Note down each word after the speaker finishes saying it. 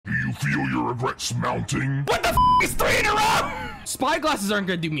feel your regrets mounting? What the f is 3 in a row? Spyglasses aren't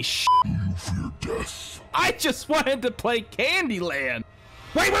gonna do me sh. Do you fear death? I just wanted to play Candyland.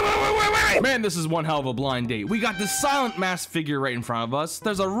 Wait. Man, this is one hell of a blind date. We got this silent masked figure right in front of us.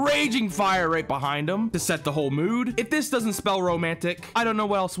 There's a raging fire right behind him to set the whole mood. If this doesn't spell romantic, I don't know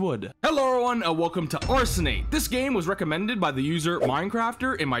what else would. Hello everyone, and welcome to Arsonate. This game was recommended by the user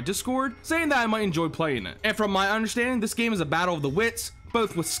Minecrafter in my Discord, saying that I might enjoy playing it. And from my understanding, this game is a battle of the wits,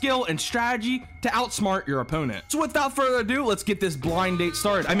 both with skill and strategy to outsmart your opponent. So without further ado, let's get this blind date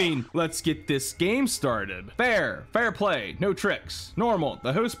started. I mean, let's get this game started. Fair play, no tricks. Normal,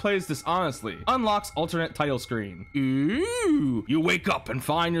 the host plays dishonestly. Unlocks alternate title screen. Ooh, you wake up and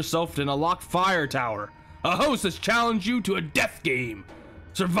find yourself in a locked fire tower. A host has challenged you to a death game.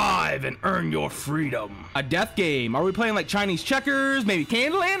 Survive and earn your freedom. A death game. Are we playing like Chinese checkers? Maybe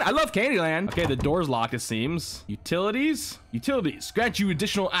Candyland? I love Candyland. Okay, the door's locked, it seems. Utilities? Utilities grant you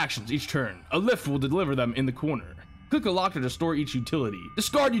additional actions each turn. A lift will deliver them in the corner. Click a locker to store each utility.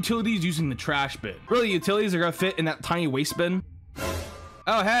 Discard utilities using the trash bin. Really, utilities are gonna fit in that tiny waste bin?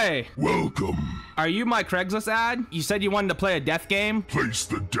 Oh, hey. Welcome. Are you my Craigslist ad? You said you wanted to play a death game? Place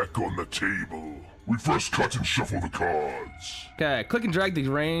the deck on the table. We first cut and shuffle the cards. Okay, click and drag the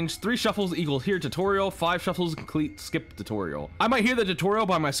range. 3 shuffles equals hear tutorial. 5 shuffles complete skip tutorial. I might hear the tutorial,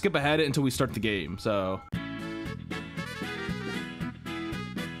 but I might skip ahead until we start the game, so.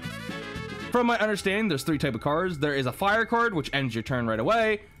 From my understanding, there's 3 types of cards. There is a fire card, which ends your turn right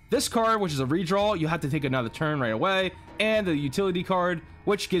away. This card, which is a redraw, you have to take another turn right away. And the utility card,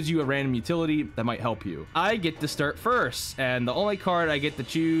 which gives you a random utility that might help you. I get to start first, and the only card I get to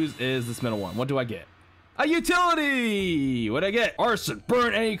choose is this middle one. What do I get? A utility! What'd I get? Arson.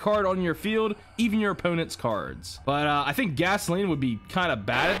 Burn any card on your field, even your opponent's cards. But I think gasoline would be kind of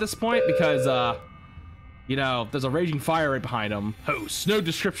bad at this point because, you know, there's a raging fire right behind him. Host. No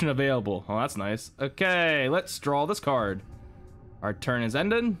description available. Oh, that's nice. Okay, let's draw this card. Our turn is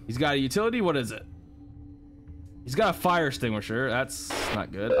ended. He's got a utility. What is it? He's got a fire extinguisher. That's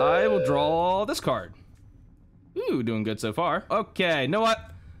not good. I will draw this card. Ooh, doing good so far. Okay, you know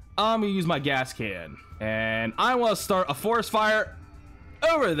what? I'm gonna use my gas can. And I want to start a forest fire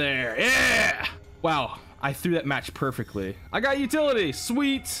over there. Yeah! Wow, I threw that match perfectly. I got utility.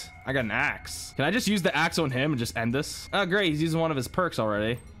 Sweet. I got an axe. Can I just use the axe on him and just end this? Oh, great. He's using one of his perks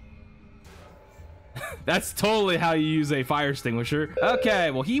already. That's totally how you use a fire extinguisher.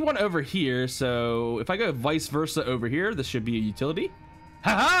 Okay, well, he went over here, so if I go vice versa over here, this should be a utility.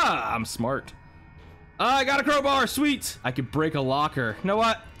 Haha, I'm smart. I got a crowbar, sweet. I could break a locker. You know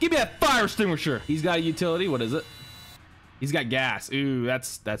what? Give me that fire extinguisher. He's got a utility. What is it? He's got gas. Ooh,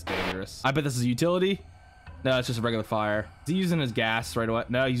 that's dangerous. I bet this is a utility. No, it's just a regular fire. Is he using his gas right away?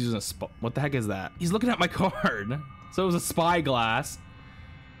 No, he's using a what the heck is that? He's looking at my card. So it was a spyglass.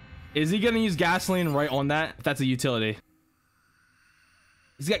 Is he gonna use gasoline right on that? If that's a utility.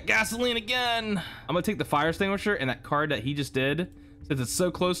 He's got gasoline again. I'm gonna take the fire extinguisher and that card that he just did. Since it's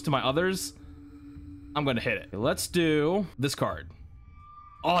so close to my others, I'm gonna hit it. Let's do this card.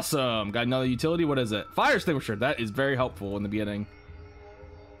 Awesome, got another utility. What is it? Fire extinguisher. That is very helpful in the beginning.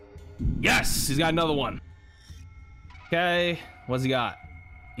 Yes, he's got another one. Okay, what's he got?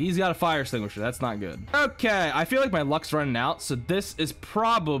 He's got a fire extinguisher. That's not good. Okay, I feel like my luck's running out, so this is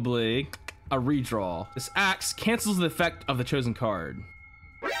probably a redraw. This axe cancels the effect of the chosen card.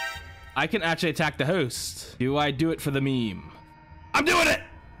 I can actually attack the host. Do I do it for the meme? I'm doing it!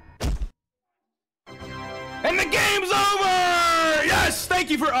 And the game's over! Yes, thank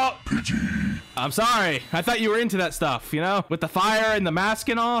you for, oh. Pity. I'm sorry. I thought you were into that stuff, you know? With the fire and the mask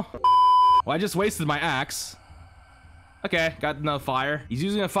and all. Well, I just wasted my axe. Okay, got another fire. He's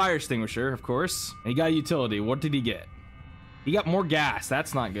using a fire extinguisher, of course. And he got a utility. What did he get? He got more gas.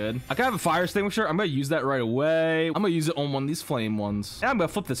 That's not good. I can have a fire extinguisher. I'm gonna use that right away. I'm gonna use it on one of these flame ones. And I'm gonna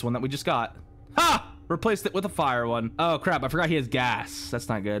flip this one that we just got. Ha! Replaced it with a fire one. Oh crap, I forgot he has gas. That's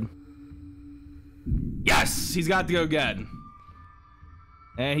not good. Yes! He's got to go again.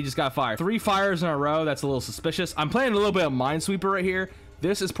 And he just got fire. 3 fires in a row. That's a little suspicious. I'm playing a little bit of Minesweeper right here.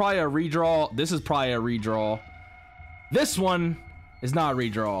 This is probably a redraw. This is probably a redraw. This one is not a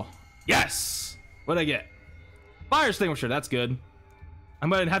redraw. Yes! What'd I get? Fire extinguisher, that's good. I'm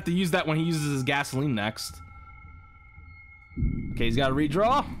gonna have to use that when he uses his gasoline next. Okay, he's got a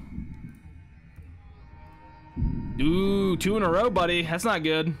redraw. Ooh, 2 in a row, buddy. That's not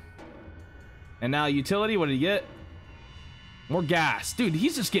good. And now utility, what did he get? More gas. Dude,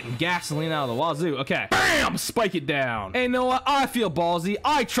 he's just getting gasoline out of the wazoo. Okay. Bam! Spike it down. Hey, you know what? I feel ballsy.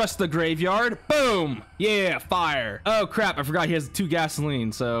 I trust the graveyard. Boom! Yeah, fire. Oh, crap. I forgot he has 2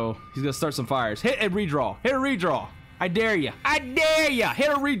 gasoline, so he's gonna start some fires. Hit a redraw. Hit a redraw. I dare you. I dare you. Hit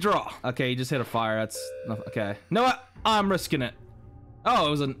a redraw. Okay, you just hit a fire. That's okay. Know what? I'm risking it. Oh,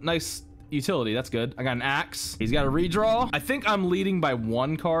 it was a nice utility. That's good. I got an axe. He's got a redraw. I think I'm leading by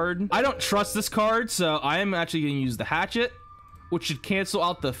 1 card. I don't trust this card, so I am actually going to use the hatchet, which should cancel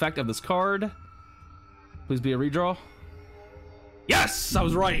out the effect of this card. Please be a redraw. Yes, I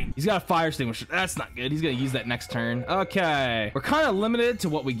was right. He's got a fire extinguisher. That's not good. He's going to use that next turn. Okay. We're kind of limited to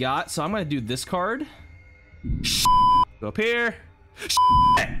what we got, so I'm going to do this card. Go up here.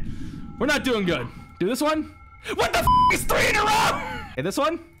 We're not doing good. Do this one. What the f is 3 in a row? Okay, this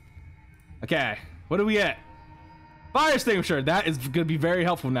one. Okay, what do we get? Fire extinguisher. That is gonna be very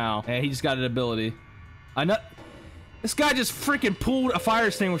helpful now. Hey, he just got an ability. This guy just freaking pulled a fire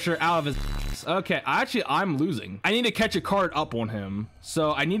extinguisher out of his. Okay, I'm losing. I need to catch a card up on him.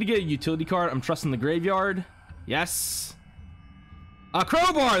 So I need to get a utility card. I'm trusting the graveyard. Yes. A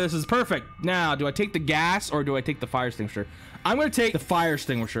crowbar. This is perfect. Now, do I take the gas or do I take the fire extinguisher? I'm gonna take the fire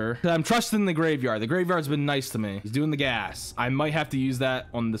extinguisher. I'm trusting the graveyard. The graveyard's been nice to me. He's doing the gas. I might have to use that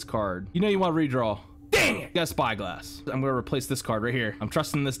on this card. You know you want to redraw. Dang it! Got a spyglass. I'm gonna replace this card right here. I'm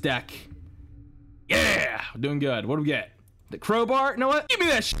trusting this deck. Yeah! We're doing good. What do we get? The crowbar? You know what? Give me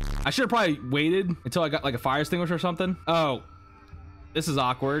that shit. I should have probably waited until I got like a fire extinguisher or something. Oh. This is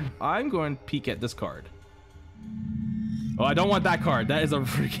awkward. I'm going to peek at this card. Oh, I don't want that card. That is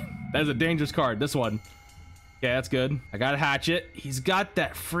a dangerous card. This one. Okay, that's good. I got a hatchet. He's got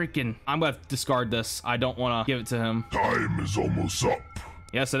that freaking... I'm gonna discard this. I don't want to give it to him. Time is almost up.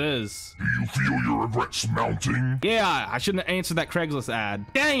 Yes, it is. Do you feel your regrets mounting? Yeah, I shouldn't have answered that Craigslist ad.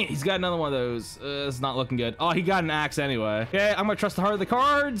 Dang it, he's got another one of those. It's not looking good. Oh, he got an axe anyway. Okay, I'm gonna trust the heart of the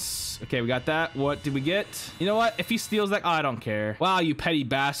cards. Okay, we got that. What did we get? You know what? If he steals that, I don't care. Wow, you petty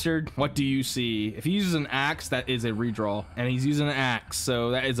bastard. What do you see? If he uses an axe, that is a redraw. And he's using an axe, so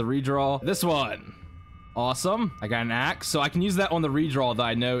that is a redraw. This one. Awesome. I got an axe, so I can use that on the redraw that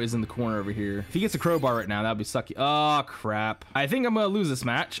I know is in the corner over here. If he gets a crowbar right now, that'd be sucky. Oh, crap. I think I'm gonna lose this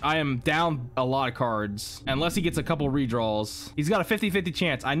match. I am down a lot of cards, unless he gets a couple redraws. He's got a 50-50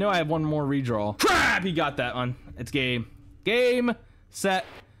 chance. I know I have one more redraw. Crap! He got that one. It's game. Game, set,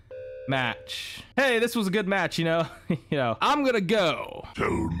 match. Hey, this was a good match, you know? I'm gonna go. Tell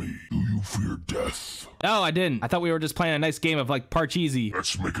me, do you fear death? No, I didn't. I thought we were just playing a nice game of like Parcheesi.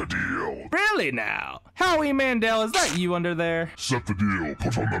 Let's make a deal. Really now? Howie Mandel, is that you under there? Set the deal.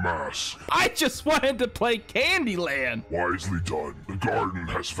 Put on the mask. I just wanted to play Candyland. Wisely done. The garden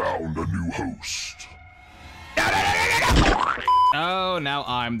has found a new host. Oh, now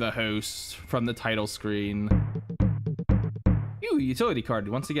I'm the host from the title screen. Ooh, utility card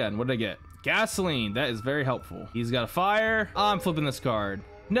once again. What did I get? Gasoline. That is very helpful. He's got a fire. I'm flipping this card.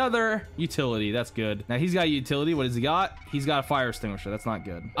 Another utility. That's good. Now he's got a utility. What has he got? He's got a fire extinguisher. That's not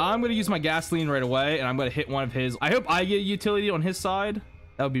good. I'm going to use my gasoline right away, and I'm going to hit one of his. I hope I get a utility on his side.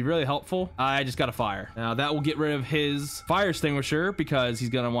 That would be really helpful. I just got a fire. Now that will get rid of his fire extinguisher because he's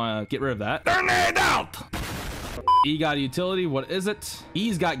going to want to get rid of that. Grenade out! He got a utility. What is it?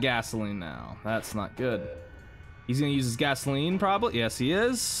 He's got gasoline now. That's not good. He's going to use his gasoline probably. Yes, he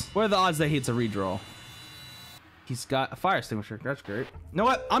is. What are the odds that he hits a redraw? He's got a fire extinguisher. That's great. You know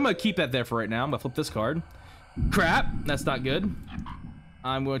what? I'm going to keep that there for right now. I'm going to flip this card. Crap. That's not good.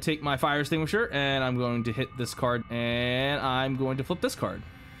 I'm going to take my fire extinguisher and I'm going to hit this card and I'm going to flip this card.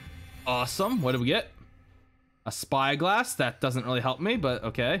 Awesome. What do we get? A spyglass. That doesn't really help me, but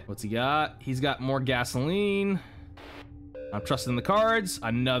okay. What's he got? He's got more gasoline. I'm trusting the cards.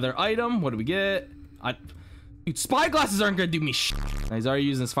 Another item. What do we get? Dude, spyglasses aren't gonna do me shit. He's already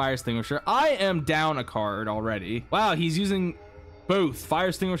using his fire extinguisher. I am down a card already. Wow, he's using both fire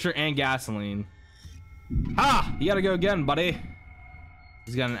extinguisher and gasoline. Ah, you gotta go again, buddy.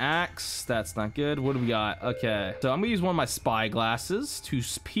 He's got an axe. That's not good. What do we got? Okay, so I'm gonna use one of my spyglasses to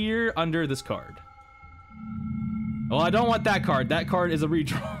peer under this card. Well, I don't want that card. That card is a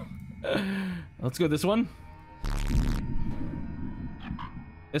redraw. Let's go this one.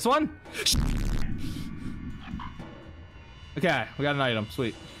 This one? Okay, we got an item.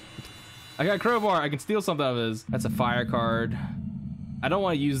 Sweet. I got a crowbar. I can steal something of his. That's a fire card. I don't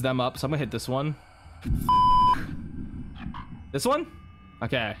want to use them up, so I'm gonna hit this one. This one?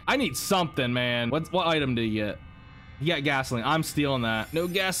 Okay. I need something, man. What item did you get? You got gasoline. I'm stealing that. No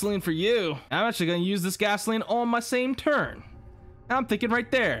gasoline for you. I'm actually gonna use this gasoline on my same turn. I'm thinking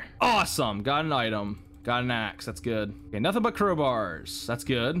right there. Awesome. Got an item. Got an axe. That's good. Okay, nothing but crowbars. That's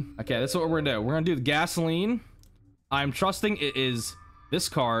good. Okay, that's what we're gonna do. We're gonna do the gasoline. I'm trusting it is this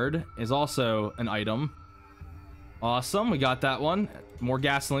card is also an item. Awesome, we got that one. More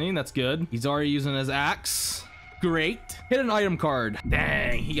gasoline, that's good. He's already using his axe. Great. Hit an item card.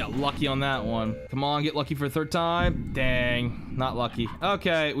 Dang, he got lucky on that one. Come on, get lucky for a third time. Dang, not lucky.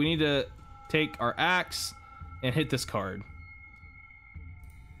 Okay, we need to take our axe and hit this card.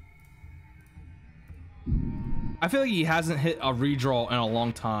 I feel like he hasn't hit a redraw in a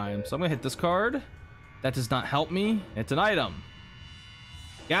long time. So I'm gonna hit this card. That does not help me. It's an item.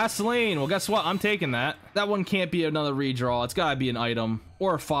 Gasoline. Well, guess what? I'm taking that. That one can't be another redraw. It's gotta be an item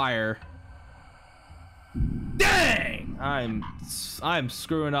or a fire. Dang! I'm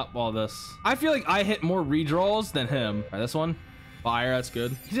screwing up all this. I feel like I hit more redraws than him. All right, this one. Fire, that's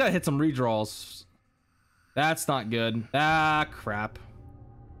good. He's gotta hit some redraws. That's not good. Ah, crap.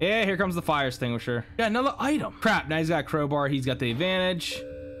 Yeah, here comes the fire extinguisher. Yeah, another item. Crap, now he's got a crowbar. He's got the advantage.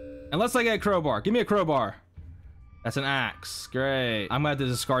 Unless I get a crowbar. Give me a crowbar. That's an axe. Great. I'm gonna have to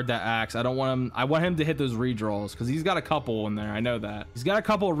discard that axe. I don't want him. I want him to hit those redraws because he's got a couple in there. I know that. He's got a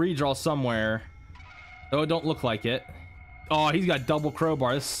couple of redraws somewhere. Though it don't look like it. Oh, he's got double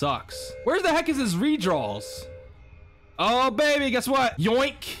crowbar. This sucks. Where the heck is his redraws? Oh, baby, guess what?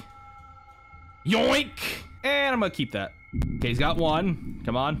 Yoink. Yoink. And I'm gonna keep that. Okay, he's got one.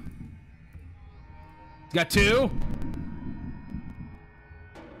 Come on. He's got two.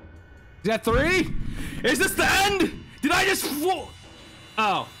 He's got three. Is this the end? Did I just...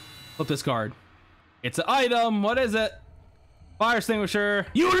 Oh, flip this card. It's an item. What is it? Fire extinguisher.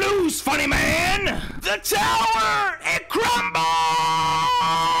 You lose, funny man. The tower, it crumbles.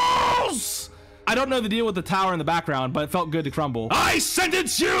 I don't know the deal with the tower in the background, but it felt good to crumble. I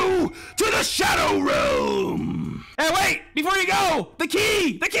sentence you to the shadow room. Hey, wait, before you go, the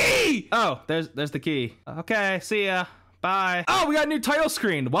key, the key. Oh, there's the key. Okay, see ya. Bye. Oh, we got a new title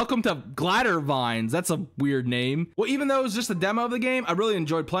screen. Welcome to Glider Vines. That's a weird name. Well, even though it was just a demo of the game, I really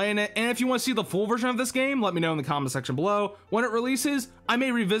enjoyed playing it. And if you want to see the full version of this game, let me know in the comment section below. When it releases, I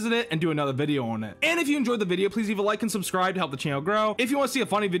may revisit it and do another video on it. And if you enjoyed the video, please leave a like and subscribe to help the channel grow. If you want to see a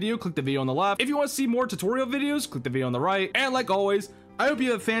funny video, click the video on the left. If you want to see more tutorial videos, click the video on the right. And like always, I hope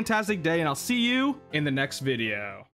you have a fantastic day and I'll see you in the next video.